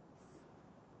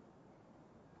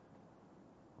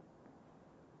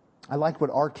 I liked what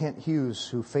R. Kent Hughes,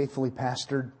 who faithfully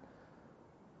pastored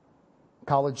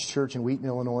College Church in Wheaton,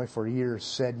 Illinois for years,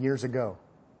 said years ago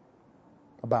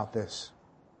about this.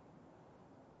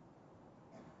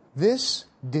 This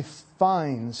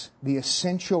defines the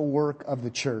essential work of the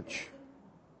church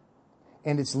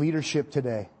and its leadership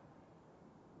today.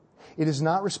 It is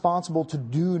not responsible to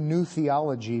do new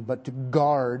theology, but to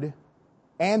guard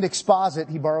and exposit,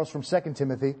 he borrows from 2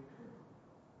 Timothy,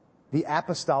 the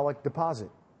apostolic deposit.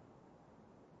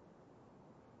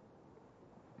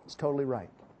 It's totally right.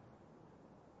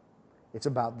 It's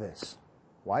about this.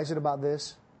 Why is it about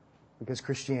this? Because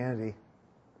Christianity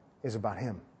is about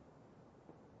Him.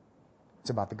 It's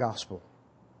about the gospel.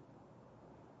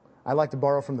 I like to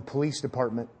borrow from the police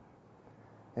department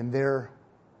and their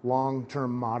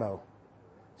long-term motto: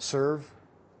 serve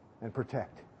and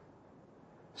protect.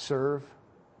 Serve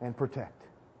and protect.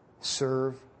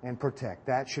 Serve and protect.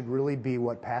 That should really be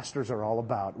what pastors are all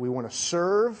about. We want to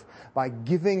serve by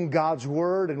giving God's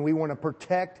Word, and we want to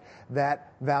protect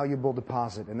that valuable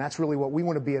deposit. And that's really what we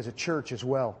want to be as a church as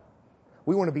well.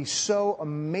 We want to be so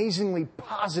amazingly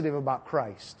positive about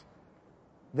Christ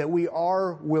that we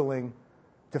are willing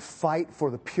to fight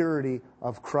for the purity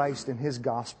of Christ and His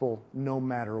gospel no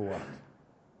matter what.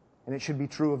 And it should be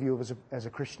true of you as a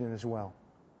Christian as well.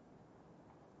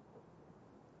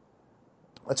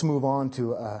 Let's move on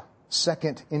to a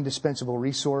second indispensable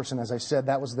resource. And as I said,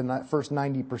 that was the first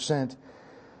 90%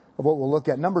 of what we'll look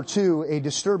at. Number 2, a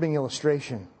disturbing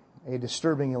illustration. A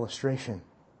disturbing illustration.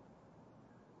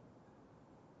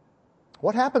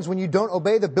 What happens when you don't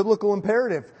obey the biblical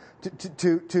imperative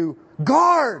to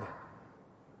guard?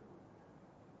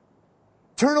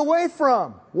 Turn away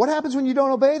from. What happens when you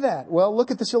don't obey that? Well,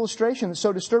 look at this illustration that's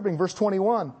so disturbing. Verse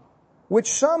 21. Which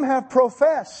some have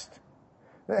professed.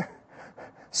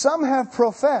 Some have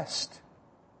professed,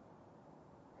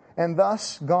 and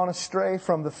thus gone astray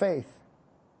from the faith.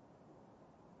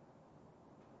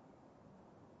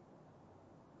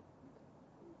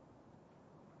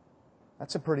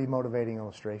 That's a pretty motivating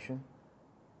illustration.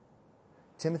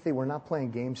 Timothy, we're not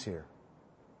playing games here.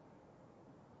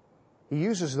 He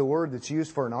uses the word that's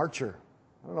used for an archer.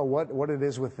 I don't know what it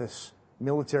is with this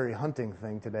military hunting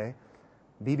thing today,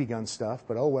 BB gun stuff,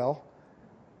 but oh well.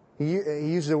 He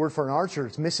uses the word for an archer.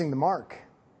 It's missing the mark.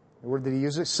 The word that he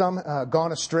uses, some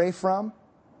gone astray from.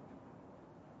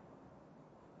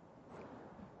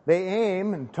 They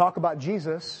aim and talk about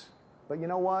Jesus, but you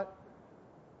know what?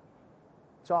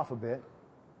 It's off a bit.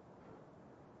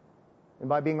 And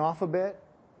by being off a bit,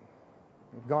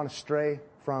 you've gone astray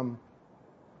from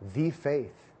the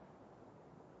faith.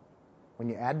 When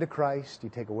you add to Christ, you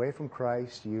take away from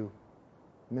Christ, you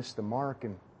miss the mark,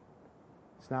 and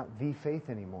it's not the faith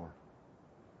anymore.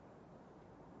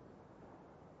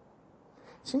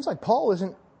 It seems like Paul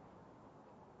isn't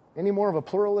any more of a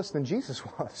pluralist than Jesus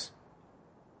was.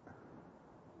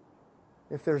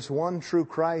 If there's one true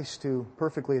Christ who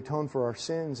perfectly atoned for our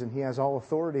sins and He has all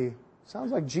authority, it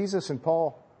sounds like Jesus and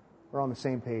Paul are on the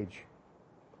same page.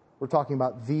 We're talking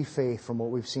about the faith from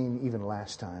what we've seen even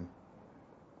last time.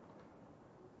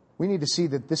 We need to see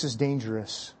that this is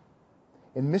dangerous.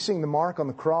 And missing the mark on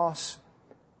the cross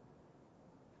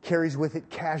carries with it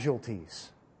casualties.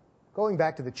 Going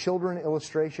back to the children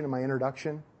illustration in my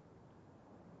introduction,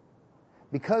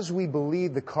 because we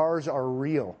believe the cars are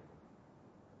real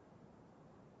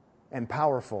and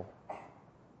powerful,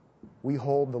 we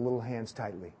hold the little hands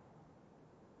tightly.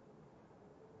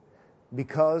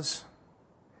 Because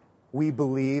we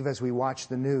believe, as we watch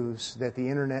the news, that the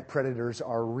internet predators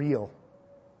are real,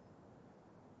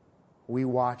 we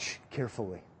watch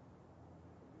carefully.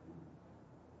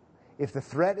 If the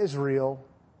threat is real,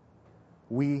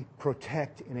 we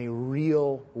protect in a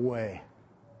real way.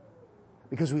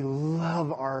 Because we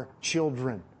love our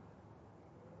children.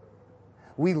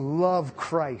 We love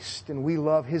Christ, and we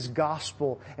love His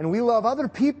gospel, and we love other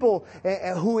people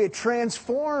who it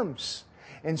transforms.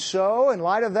 And so, in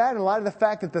light of that, in light of the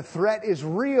fact that the threat is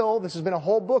real, this has been a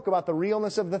whole book about the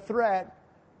realness of the threat,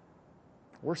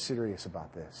 we're serious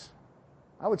about this.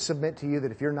 I would submit to you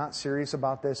that if you're not serious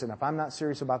about this, and if I'm not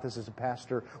serious about this as a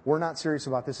pastor, we're not serious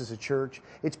about this as a church,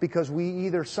 it's because we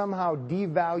either somehow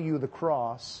devalue the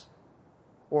cross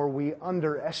or we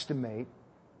underestimate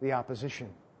the opposition.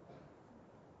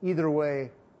 Either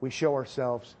way, we show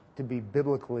ourselves to be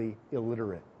biblically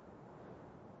illiterate.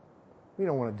 We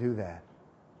don't want to do that.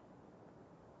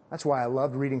 That's why I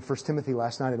loved reading 1 Timothy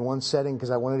last night in one setting, because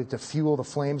I wanted it to fuel the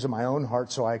flames of my own heart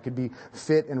so I could be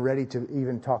fit and ready to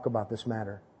even talk about this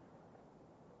matter.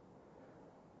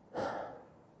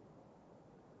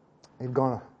 They've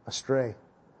gone astray.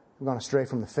 They've gone astray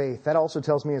from the faith. That also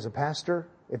tells me as a pastor,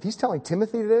 if he's telling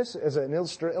Timothy this as an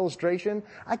illustration,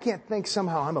 I can't think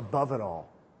somehow I'm above it all.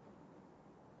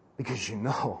 Because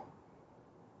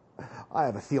I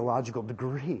have a theological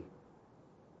degree.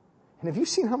 And have you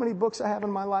seen how many books I have in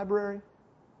my library?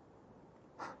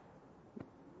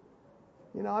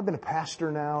 I've been a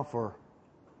pastor now for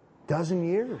a dozen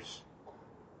years.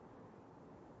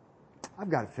 I've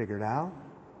got it figured out.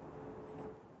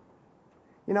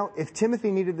 If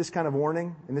Timothy needed this kind of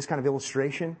warning and this kind of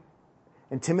illustration,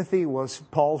 and Timothy was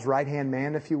Paul's right-hand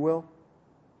man, if you will,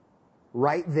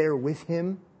 right there with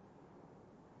him,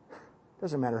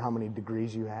 doesn't matter how many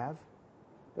degrees you have.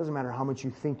 Doesn't matter how much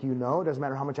you think you know. Doesn't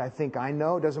matter how much I think I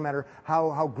know. Doesn't matter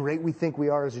how great we think we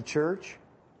are as a church.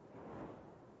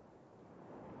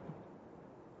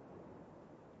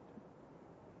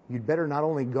 You'd better not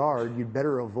only guard, you'd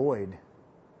better avoid,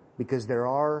 because there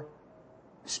are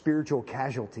spiritual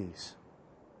casualties.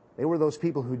 They were those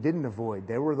people who didn't avoid.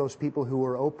 They were those people who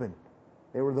were open.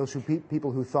 They were those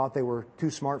people who thought they were too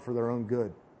smart for their own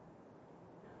good.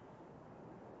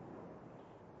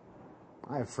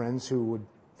 I have friends who would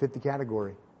fit the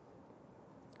category.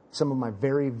 Some of my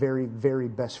very, very, very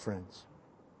best friends.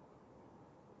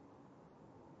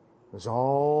 It was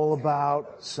all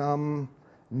about some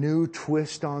new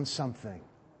twist on something.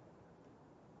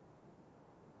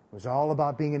 It was all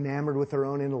about being enamored with their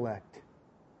own intellect.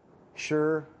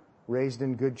 Sure, raised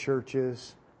in good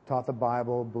churches, taught the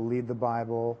Bible, believed the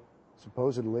Bible,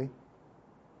 supposedly.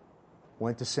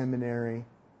 Went to seminary.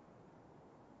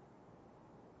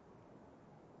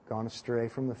 Gone astray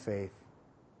from the faith.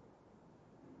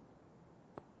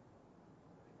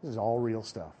 This is all real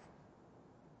stuff.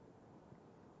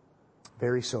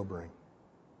 Very sobering.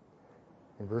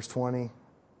 In verse 20,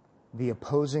 the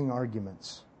opposing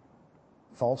arguments,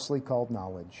 falsely called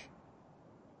knowledge.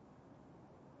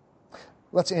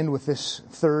 Let's end with this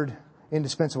third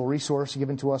indispensable resource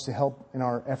given to us to help in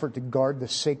our effort to guard the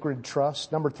sacred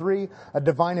trust. Number 3, a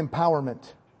divine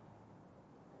empowerment.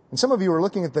 And some of you are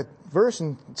looking at the verse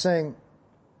and saying,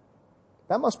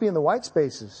 that must be in the white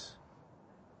spaces.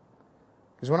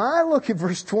 Because when I look at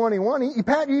verse 21,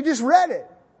 Pat, you just read it.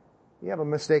 You have a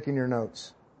mistake in your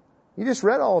notes. You just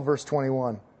read all of verse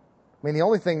 21. I mean, the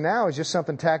only thing now is just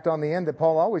something tacked on the end that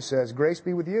Paul always says, grace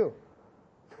be with you.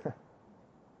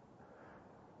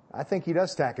 I think he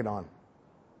does tack it on.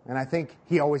 And I think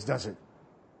he always does it.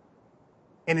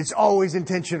 And it's always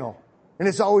intentional. And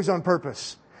it's always on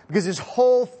purpose. Because his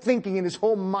whole thinking and his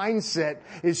whole mindset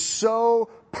is so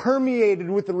permeated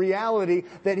with the reality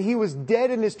that he was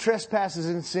dead in his trespasses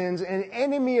and sins, an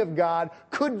enemy of God,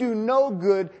 could do no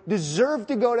good, deserved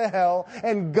to go to hell,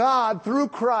 and God, through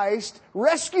Christ,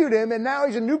 rescued him, and now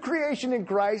he's a new creation in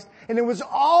Christ, and it was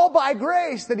all by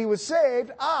grace that he was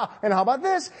saved. And how about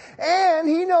this? And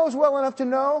he knows well enough to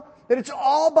know that it's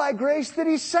all by grace that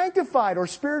he's sanctified or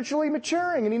spiritually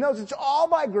maturing. And he knows it's all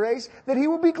by grace that he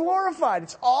will be glorified.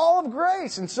 It's all of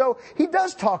grace. And so he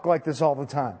does talk like this all the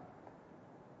time.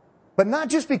 But not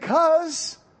just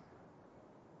because.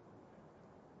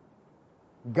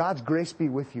 God's grace be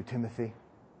with you, Timothy.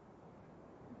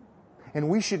 And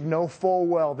we should know full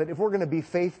well that if we're going to be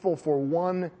faithful for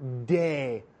one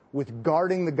day with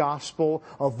guarding the gospel,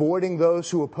 avoiding those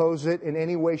who oppose it in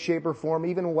any way, shape, or form,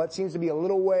 even what seems to be a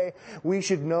little way, we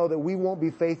should know that we won't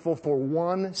be faithful for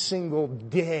one single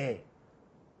day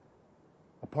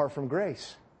apart from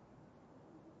grace.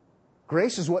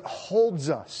 Grace is what holds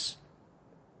us.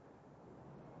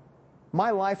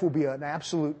 My life will be an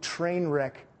absolute train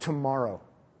wreck tomorrow.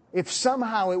 If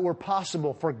somehow it were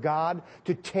possible for God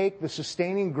to take the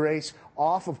sustaining grace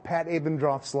off of Pat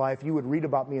Abendroth's life, you would read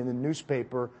about me in the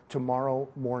newspaper tomorrow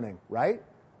morning, right?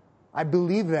 I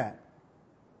believe that.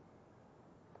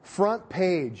 Front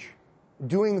page,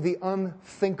 doing the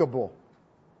unthinkable.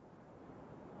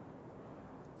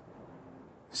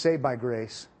 Saved by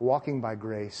grace, walking by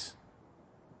grace,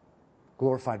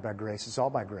 glorified by grace. It's all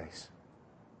by grace.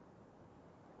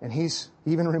 And he's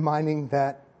even reminding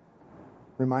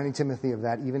Timothy of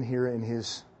that even here in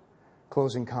his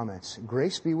closing comments.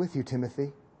 Grace be with you,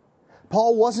 Timothy.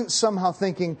 Paul wasn't somehow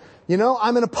thinking,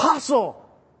 I'm an apostle.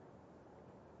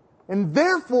 And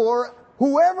therefore,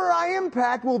 whoever I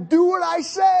impact will do what I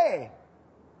say.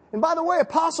 And by the way,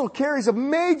 apostle carries a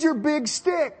major big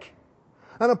stick.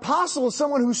 An apostle is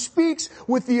someone who speaks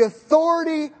with the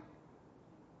authority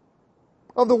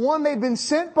of the one they've been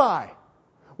sent by.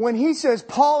 When he says,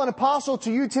 Paul, an apostle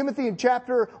to you, Timothy, in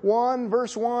chapter 1,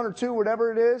 verse 1 or 2,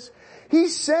 whatever it is,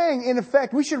 he's saying, in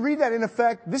effect, we should read that in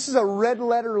effect, this is a red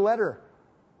letter.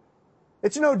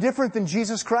 It's no different than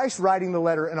Jesus Christ writing the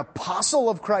letter, an apostle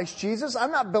of Christ Jesus.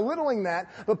 I'm not belittling that,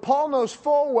 but Paul knows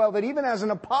full well that even as an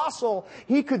apostle,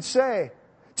 he could say,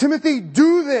 Timothy,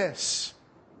 do this.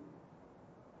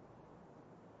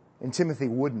 And Timothy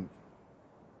wouldn't.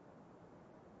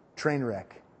 Train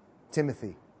wreck.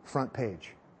 Timothy, front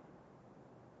page.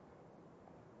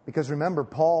 Because remember,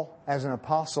 Paul, as an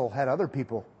apostle, had other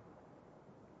people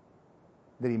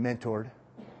that he mentored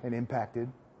and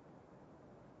impacted.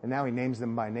 And now he names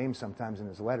them by name sometimes in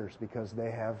his letters because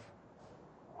they have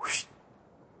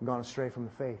gone astray from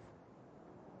the faith.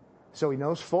 So he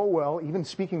knows full well, even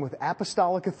speaking with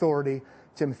apostolic authority,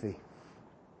 Timothy,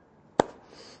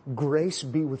 grace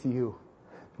be with you.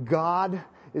 God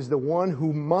is the one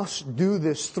who must do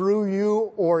this through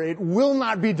you, or it will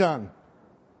not be done.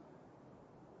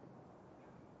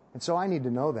 And so I need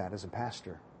to know that as a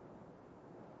pastor.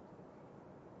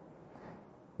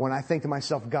 When I think to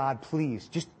myself, God, please,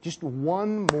 just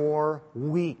one more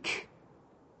week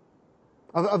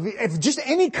of just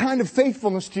any kind of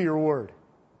faithfulness to your word.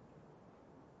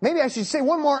 Maybe I should say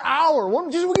one more hour.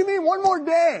 Just give me one more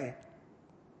day.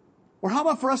 Or how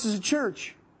about for us as a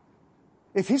church?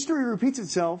 If history repeats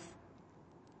itself,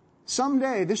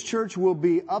 someday this church will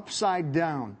be upside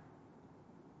down,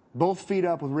 both feet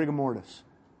up with rigor mortis.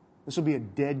 This will be a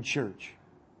dead church.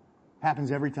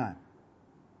 Happens every time,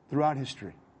 throughout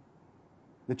history.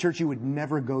 The church you would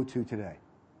never go to today.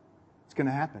 It's going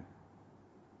to happen.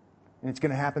 And it's going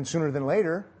to happen sooner than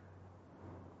later,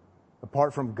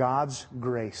 apart from God's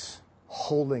grace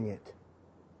holding it.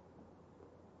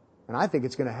 And I think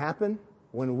it's going to happen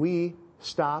when we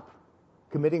stop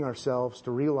committing ourselves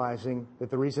to realizing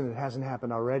that the reason it hasn't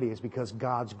happened already is because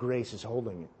God's grace is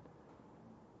holding it.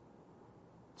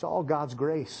 It's all God's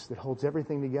grace that holds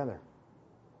everything together.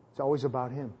 It's always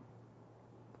about Him.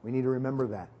 We need to remember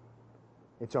that.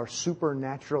 It's our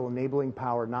supernatural enabling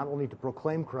power not only to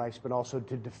proclaim Christ, but also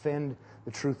to defend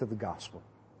the truth of the gospel.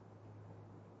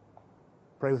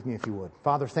 Pray with me if you would.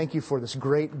 Father, thank you for this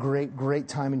great, great, great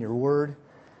time in your word.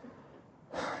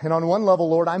 And on one level,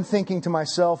 Lord, I'm thinking to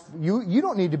myself, you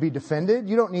don't need to be defended.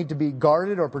 You don't need to be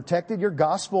guarded or protected. Your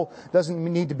gospel doesn't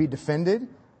need to be defended.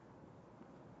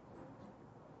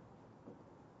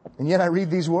 And yet I read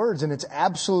these words, and it's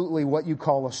absolutely what you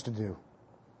call us to do.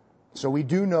 So we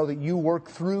do know that you work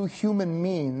through human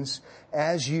means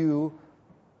as you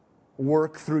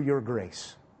work through your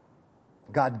grace.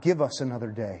 God, give us another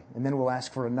day. And then we'll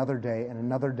ask for another day and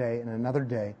another day and another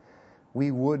day. We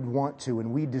would want to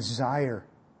and we desire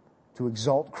to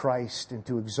exalt Christ and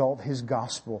to exalt His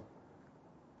gospel.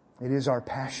 It is our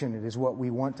passion. It is what we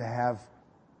want to have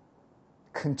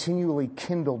continually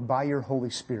kindled by your Holy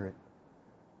Spirit.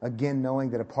 Again,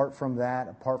 knowing that apart from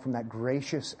that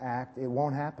gracious act, it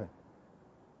won't happen.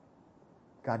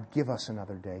 God, give us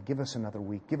another day. Give us another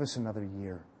week. Give us another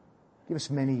year. Give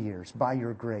us many years by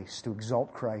your grace to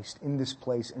exalt Christ in this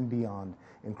place and beyond.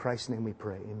 In Christ's name we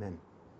pray. Amen.